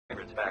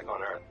back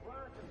on Earth.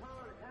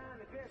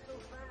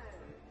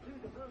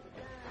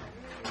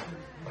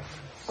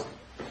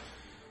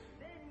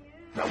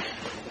 No.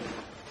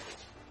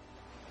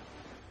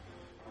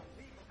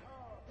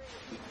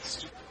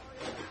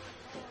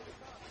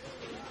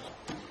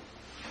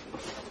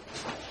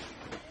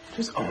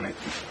 Just own it.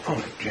 Own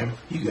it, Jim.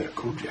 You got a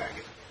cool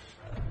jacket.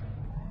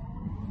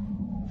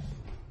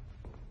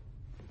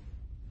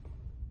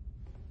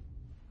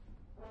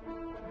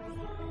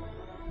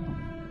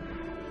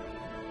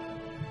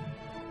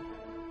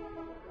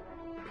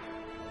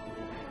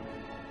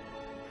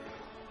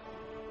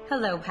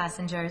 Hello,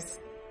 passengers.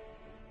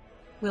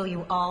 Will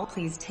you all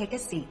please take a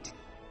seat?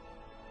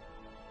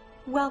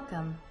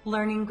 Welcome,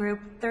 Learning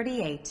Group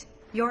 38,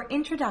 your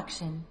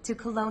introduction to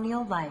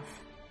colonial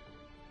life.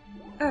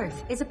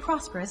 Earth is a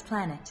prosperous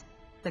planet,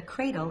 the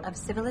cradle of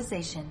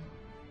civilization.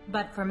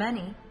 But for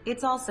many,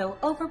 it's also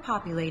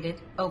overpopulated,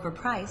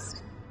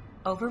 overpriced,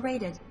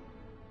 overrated.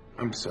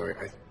 I'm sorry,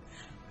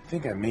 I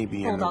think I may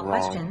be in Hold the all wrong...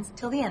 questions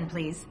till the end,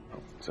 please. Oh,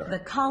 sorry. The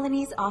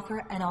colonies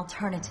offer an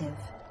alternative,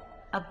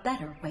 a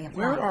better way of life.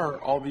 Where are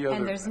all the other...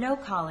 And there's no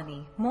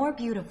colony more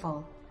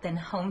beautiful than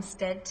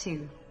Homestead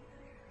 2,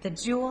 the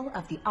jewel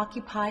of the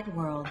occupied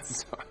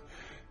worlds.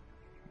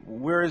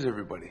 Where is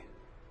everybody?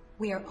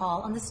 We are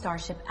all on the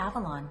starship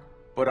Avalon.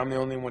 But I'm the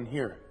only one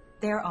here.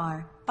 There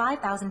are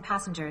 5,000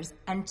 passengers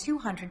and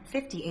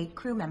 258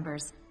 crew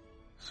members.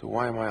 So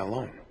why am I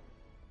alone?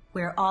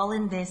 We're all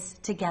in this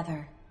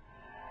together.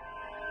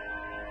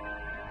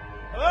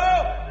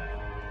 Hello?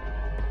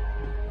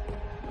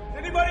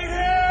 Anybody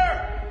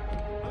here?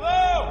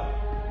 Hello?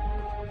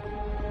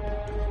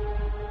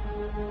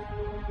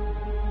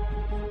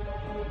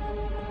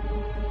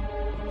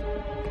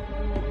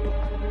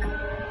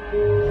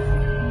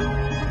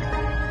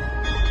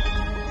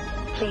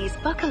 Please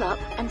buckle up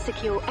and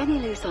secure any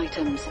loose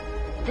items.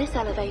 This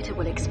elevator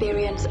will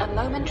experience a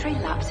momentary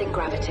lapse in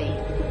gravity.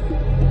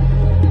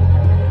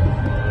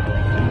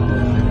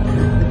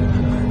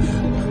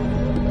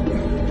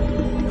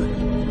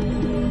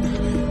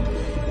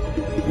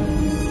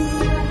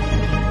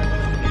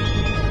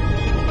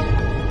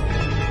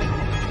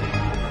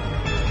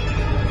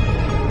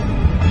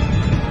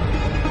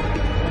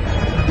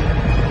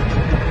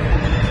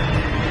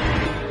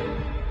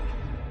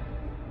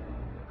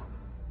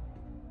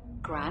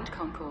 Grand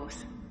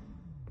Concourse.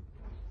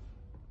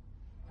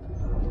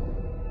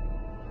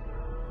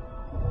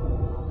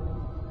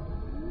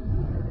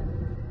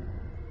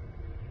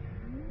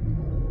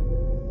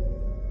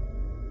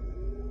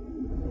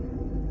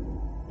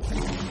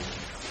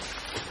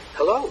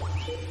 Hello.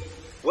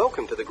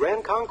 Welcome to the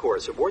Grand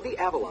Concourse aboard the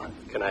Avalon.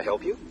 Can I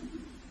help you?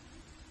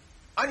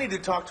 I need to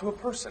talk to a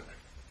person.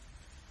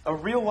 A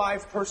real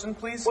live person,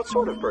 please? What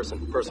sort of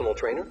person? Personal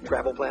trainer?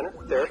 Travel planner?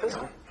 Therapist?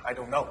 I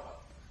don't know.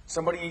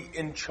 Somebody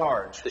in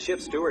charge. The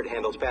ship's steward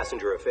handles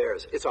passenger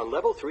affairs. It's on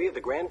level 3 of the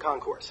Grand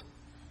Concourse.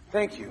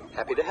 Thank you.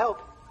 Happy to help.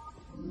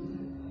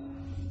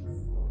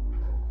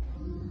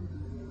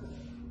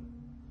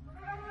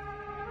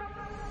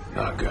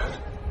 Not good.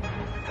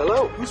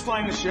 Hello. Who's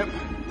flying the ship?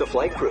 The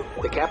flight crew.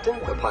 The captain,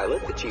 the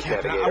pilot, the chief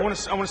Captain,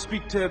 navigator. I want to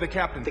speak to the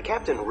captain. The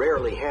captain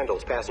rarely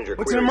handles passenger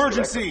What's an queries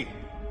emergency?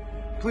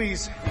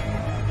 Please.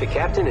 directly. The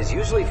captain is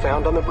usually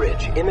found on the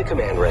bridge, in the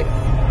command ring.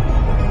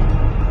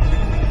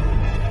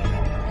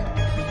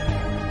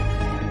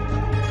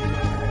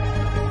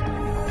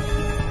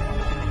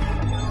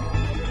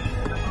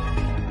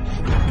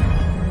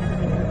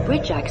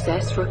 Bridge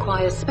access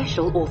requires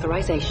special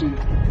authorization.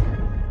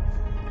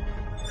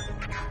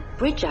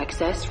 Bridge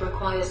access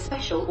requires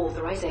special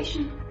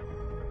authorization.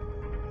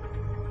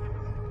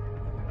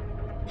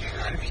 You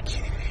gotta be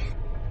kidding me.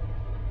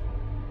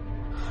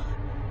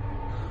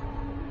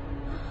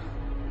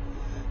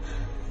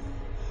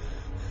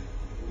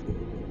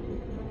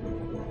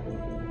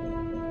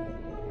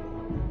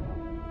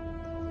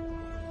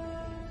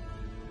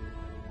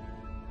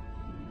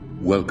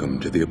 Welcome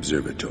to the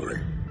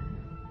observatory.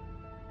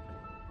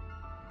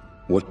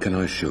 What can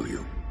I show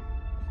you?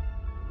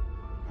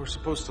 We're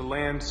supposed to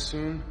land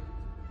soon.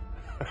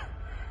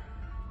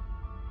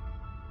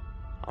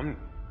 I'm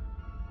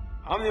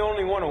the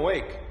only one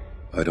awake.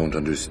 I don't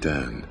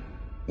understand.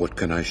 What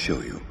can I show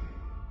you?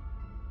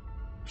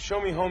 Show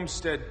me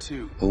Homestead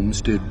 2.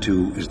 Homestead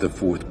 2 is the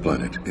fourth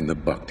planet in the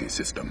Bhakti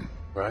system.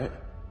 Right?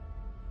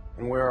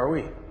 And where are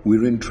we?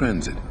 We're in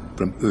transit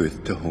from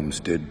Earth to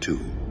Homestead 2.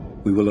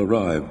 We will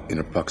arrive in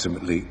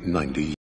approximately 90 years.